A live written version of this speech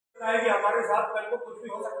है कि हमारे साथ कल को कुछ भी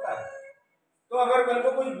हो सकता है। तो अगर कल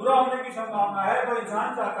को कुछ बुरा होने की संभावना है तो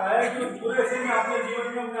इंसान चाहता है कि उस बुरे से मैं अपने जीवन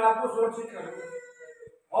में अपने आप को सुरक्षित करूं,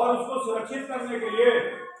 और उसको सुरक्षित करने के लिए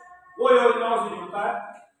वो योजनाओं से जुड़ता है,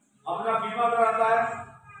 अपना बीमा कराता है,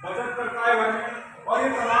 बचत करता है घर में, और ये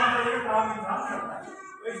तमाम तरह के काम इंसान करता है।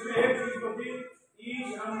 तो इसमें एक चीज होती ई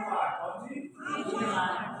श्रम कार्ड, कौन सी?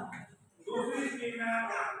 दूसरी स्कीम है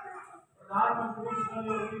प्रधानमंत्री श्रम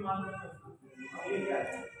योगी मानधन योजना। ये क्या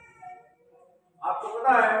है? आपको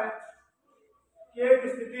पता है कि एक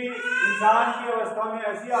स्थिति इंसान की अवस्था में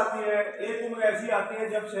ऐसी आती है, एक उम्र ऐसी आती है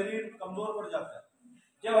जब शरीर कमजोर पड़ जाता है,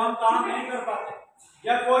 जब हम काम नहीं कर पाते,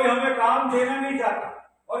 या कोई हमें काम देना नहीं चाहता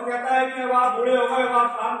और कहता है कि अब आप बूढ़े हो गए, अब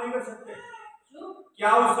आप काम नहीं कर सकते।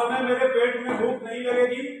 क्या उस समय मेरे पेट में भूख नहीं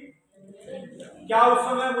लगेगी? क्या उस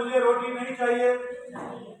समय मुझे रोटी नहीं चाहिए?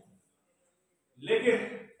 लेकिन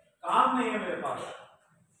काम नहीं है मेरे पास,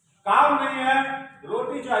 काम नहीं है,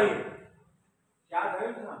 रोटी चाहिए, क्या करे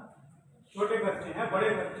इंसान? छोटे बच्चे हैं, बड़े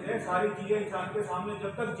बच्चे हैं, सारी चीजें इंसान के सामने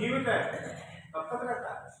जब तक जीवित है तब तक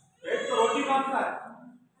रहता है, पेट तो रोटी मांगता है,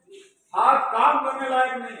 हाथ काम करने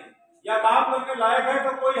लायक नहीं है, या काम करने लायक है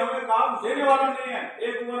तो कोई हमें काम देने वाला नहीं है।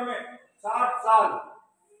 एक उम्र में 60 साल,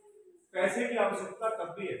 पैसे की आवश्यकता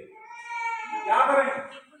तब भी है, क्या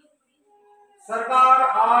करें? सरकार,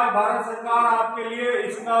 आज भारत सरकार आपके लिए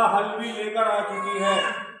इसका हल भी लेकर आ चुकी है।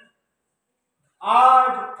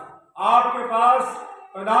 आज आपके पास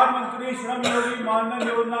प्रधानमंत्री श्रम योगी मानधन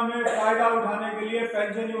योजना में फायदा उठाने के लिए,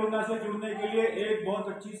 पेंशन योजना से जुड़ने के लिए एक बहुत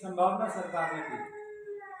अच्छी संभावना सरकार ने दी।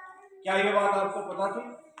 क्या ये बात आपको पता थी?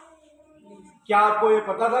 क्या आपको ये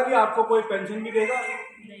पता था कि आपको कोई पेंशन भी देगा?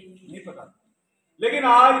 नहीं पता। लेकिन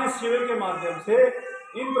आज इस शिविर के माध्यम से,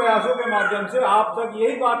 इन प्रयासों के माध्यम से आप तक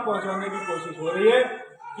यही बात पहुंचाने की कोशिश हो रही है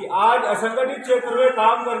कि आज असंगठित क्षेत्र में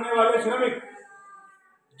काम करने वाले श्रमिक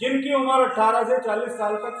जिनकी उम्र 18 से 40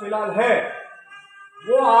 साल तक फिलहाल है,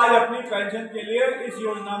 वो आज अपनी पेंशन के लिए इस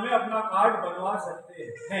योजना में अपना कार्ड बनवा सकते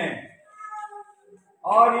हैं।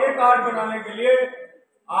 और ये कार्ड बनाने के लिए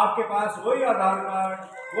आपके पास वही आधार कार्ड,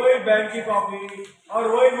 वही बैंक की कॉपी और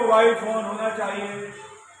वही मोबाइल फोन होना चाहिए।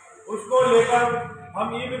 उसको लेकर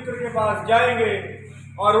हम ई मित्र के पास जाएंगे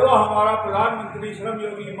और वो हमारा प्रधानमंत्री श्रम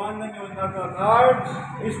योगी मानधन योजना का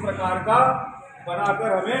कार्ड इस प्रकार का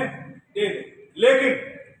बनाकर हमें दे दे। लेकिन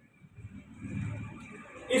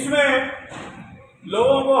इसमें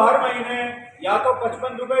लोगों को हर महीने या तो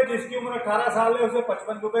 55 रुपए, जिसकी उम्र 18 साल है उसे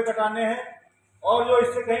 55 रुपए कटाने हैं, और जो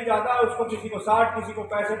इससे कहीं ज्यादा है उसको किसी को 60, किसी को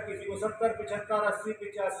 65, किसी को 70, 75, 80,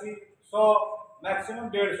 85, 100, मैक्सिमम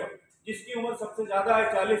 150। जिसकी उम्र सबसे ज्यादा है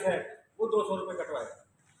 40 है, वो 200 रुपए कटवाएगा।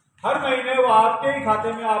 हर महीने वो आपके ही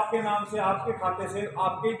खाते में, आपके नाम से, आपके खाते से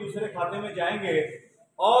आपके ही दूसरे खाते में जाएंगे,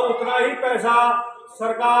 और उतना ही पैसा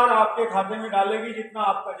सरकार आपके खाते में डालेगी जितना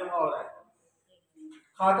आपका जमा हो रहा है।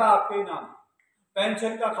 खाता आपके ही नाम,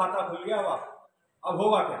 पेंशन का खाता खुल गया हुआ। अब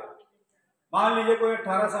होगा क्या? मान लीजिए कोई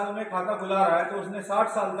 18 साल में खाता खुला रहा है तो उसने 60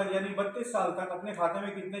 साल तक यानी 32 साल तक अपने खाते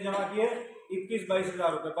में कितने जमा किए? 21-22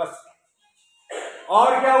 हजार रुपए बस।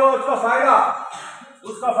 और क्या हुआ उसका फायदा?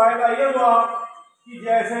 उसका फायदा ये हुआ कि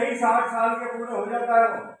जैसे ही 60 साल के पूरे हो जाता है,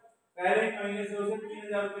 वो पहले ही महीने से उसे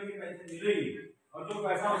 3000 रुपए की पेंशन मिलेगी, और जो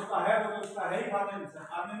पैसा उसका है वो तो उसका है ही खाते में,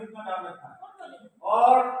 सरकार ने भी इतना डाल रखा है।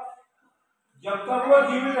 और जब तक वो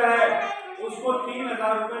जीवित है उसको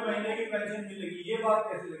 3000 रुपए महीने की पेंशन मिलेगी। ये बात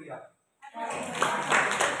कैसे लगी आपको?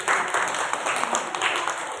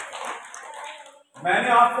 मैंने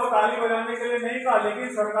आपको ताली बजाने के लिए नहीं कहा, लेकिन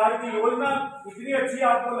सरकार की योजना इतनी अच्छी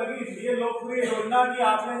आपको लगी, इसलिए लोकप्रिय योजना की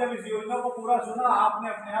आपने जब इस योजना को पूरा सुना, आपने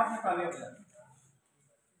अपने आप में तालियां बजाई।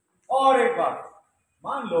 और एक बात,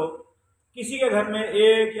 मान लो किसी के घर में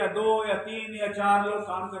 1 या 2 या 3 या 4 लोग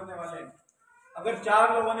काम करने वाले हैं। अगर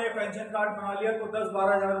 4 लोगों ने पेंशन कार्ड बना लिया तो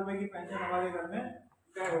 10-12 हजार रुपए की पेंशन हमारे घर में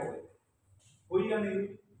तय हो गई। हुई या नहीं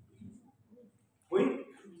हुई?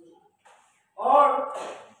 और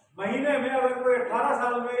महीने में अगर कोई 18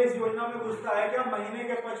 साल में इस योजना में घुसता है, क्या महीने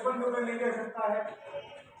के 55 रुपए नहीं दे सकता है?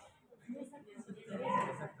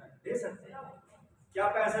 दे सकते हैं। क्या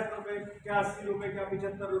 65 रुपए, क्या 80 रुपए, क्या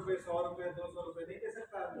 75 रुपए, 100 रुपए, 200 रुपए नहीं दे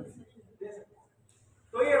सकता है? दे सकता है।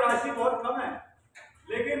 तो ये राशि बहुत कम है,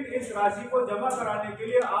 लेकिन इस राशि को जमा कराने के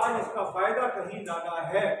लिए आज इसका फायदा कहीं ज्यादा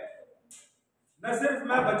है। न सिर्फ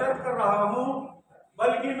मैं बचत कर रहा हूं,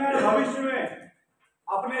 बल्कि मैं भविष्य में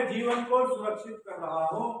अपने जीवन को सुरक्षित कर रहा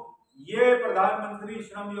हूं। ये प्रधानमंत्री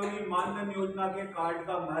श्रम योगी मानधन योजना के कार्ड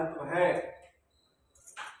का महत्व है।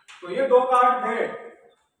 तो ये 2 कार्ड थे,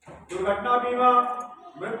 दुर्घटना बीमा,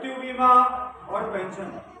 मृत्यु बीमा और पेंशन।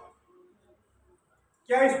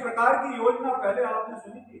 क्या इस प्रकार की योजना पहले आपने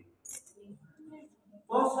सुनी थी?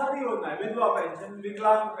 बहुत सारी योजनाएं, विधवा पेंशन,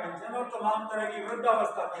 विकलांग पेंशन और तमाम तरह की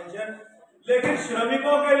वृद्धावस्था पेंशन। लेकिन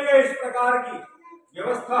श्रमिकों के लिए इस प्रकार की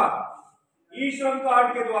व्यवस्था ई श्रम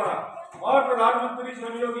कार्ड के द्वारा और प्रधानमंत्री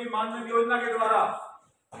श्रम योगी मानधन योजना के द्वारा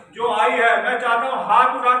जो आई है, मैं चाहता हूं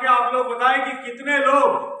हाथ उठा के आप लोग बताएं कि कितने लोग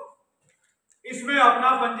इसमें अपना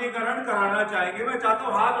पंजीकरण कराना चाहेंगे। मैं चाहता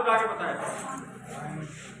हूं हाथ उठा के बताएं।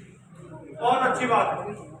 बहुत अच्छी बात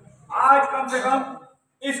है। आज कम से कम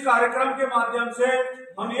इस कार्यक्रम के माध्यम से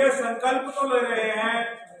हम ये संकल्प तो ले रहे हैं,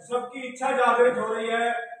 सबकी इच्छा जागृत हो रही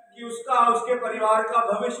है कि उसका उसके परिवार का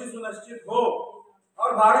भविष्य सुनिश्चित हो।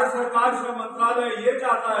 और भारत सरकार श्रम मंत्रालय ये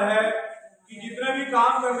चाहता है कि जितने भी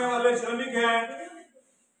काम करने वाले श्रमिक हैं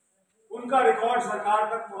उनका रिकॉर्ड सरकार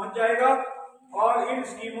तक पहुंच जाएगा और इन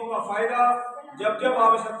स्कीमों का फायदा जब जब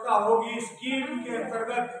आवश्यकता होगी स्कीम के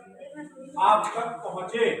अंतर्गत आप तक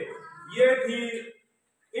पहुंचे। ये थी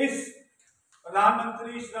इस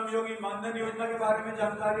प्रधानमंत्री श्रम योगी मानधन योजना के बारे में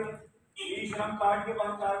जानकारी, ई श्रम कार्ड के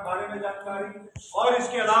बारे में जानकारी। और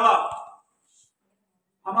इसके अलावा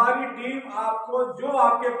हमारी टीम आपको जो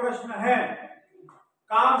आपके प्रश्न हैं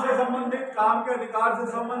काम से संबंधित, काम के अधिकार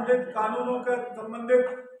से संबंधित, कानूनों के संबंधित,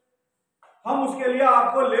 हम उसके लिए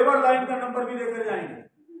आपको लेबर लाइन का नंबर भी देकर जाएंगे।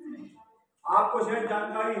 आपको शायद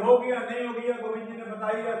जानकारी होगी या नहीं होगी, या गोविंद जी ने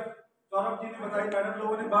बताई या सौरभ जी ने बताई, मैडम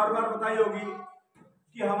लोगों ने बार बार बताई होगी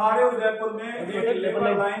कि हमारे उदयपुर में एक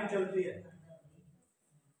लेबर लाइन चलती है।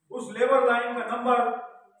 उस लेबर लाइन का नंबर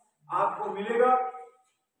आपको मिलेगा।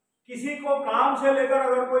 किसी को काम से लेकर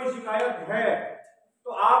अगर कोई शिकायत है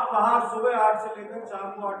तो आप वहां सुबह 8 से लेकर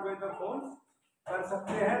शाम को 8 बजे तक फोन कर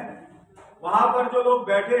सकते हैं। वहां पर जो लोग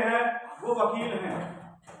बैठे हैं वो वकील हैं,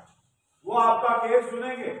 वो आपका केस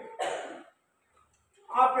सुनेंगे।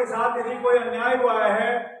 आपके साथ यदि कोई अन्याय हुआ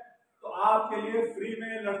है तो आपके लिए फ्री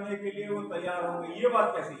में लड़ने के लिए वो तैयार होंगे। ये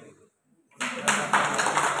बात कैसी है?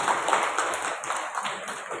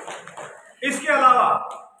 इसके अलावा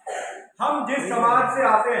हम जिस समाज से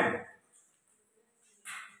आते हैं,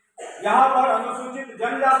 यहाँ पर अनुसूचित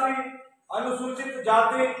जनजाति, अनुसूचित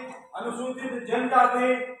जाति, अनुसूचित जनजाति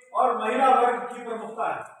और महिला वर्ग की प्रमुखता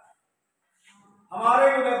है। हमारे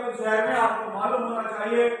उदयपुर शहर में आपको मालूम होना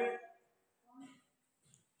चाहिए